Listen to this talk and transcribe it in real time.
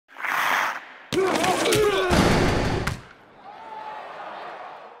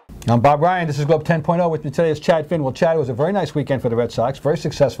I'm Bob Ryan. This is Globe 10.0. With me today is Chad Finn. Well, Chad, it was a very nice weekend for the Red Sox. Very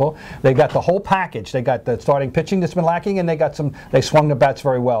successful. They got the whole package. They got the starting pitching that's been lacking, and they swung the bats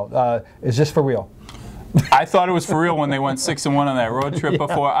very well. Is this for real? I thought it was for real when they went 6-1 on that road trip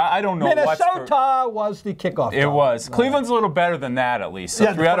before. I don't know. Minnesota was the kickoff. It was. Cleveland's a little better than that, at least. So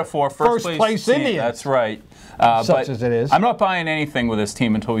yeah, 3 out of 4 first place Indians. That's right. Such as it is. I'm not buying anything with this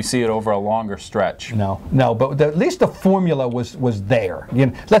team until we see it over a longer stretch. No, but at least the formula was there. You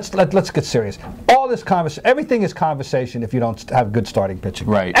know, let's get serious. All this everything is conversation if you don't have good starting pitching.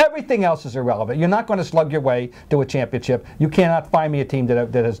 Right. Everything else is irrelevant. You're not going to slug your way to a championship. You cannot find me a team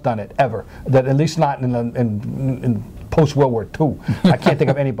that has done it ever. That at least not in post-World War II. I can't think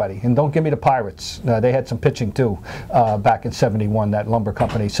of anybody. And don't give me the Pirates. They had some pitching, too, back in '71, that lumber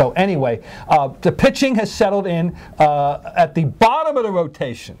company. So anyway, the pitching has settled in at the bottom of the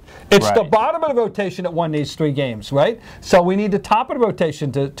rotation. It's the bottom of the rotation that won these 3 games, right? So we need the top of the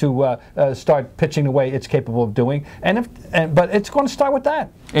rotation to start pitching the way it's capable of doing. But it's going to start with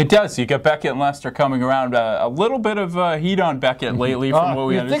that. It does. You got Beckett and Lester coming around. A little bit of heat on Beckett lately from what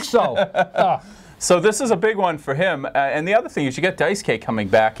we understand. You think so? So this is a big one for him. And the other thing is you get Dice-K coming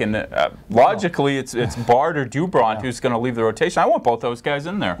back, and logically it's Bard or Dubront who's going to leave the rotation. I want both those guys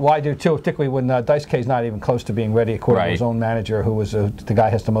in there. Well, I do too, particularly when Dice-K's not even close to being ready, according to his own manager, who was the guy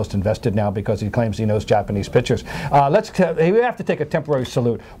has the most invested now because he claims he knows Japanese pitchers. We have to take a temporary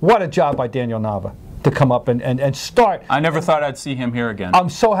salute. What a job by Daniel Nava to come up and start. I never thought I'd see him here again. I'm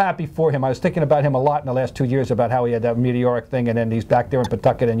so happy for him. I was thinking about him a lot in the last 2 years about how he had that meteoric thing, and then he's back there in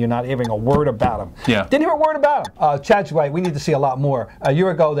Pawtucket, and you're not hearing a word about him. Yeah. Didn't hear a word about him. Chad's right. We need to see a lot more. A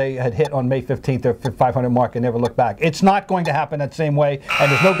year ago, they had hit on May 15th their 500 mark and never looked back. It's not going to happen that same way,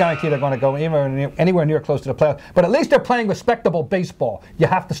 and there's no guarantee they're going to go anywhere near close to the playoffs. But at least they're playing respectable baseball. You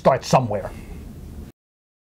have to start somewhere.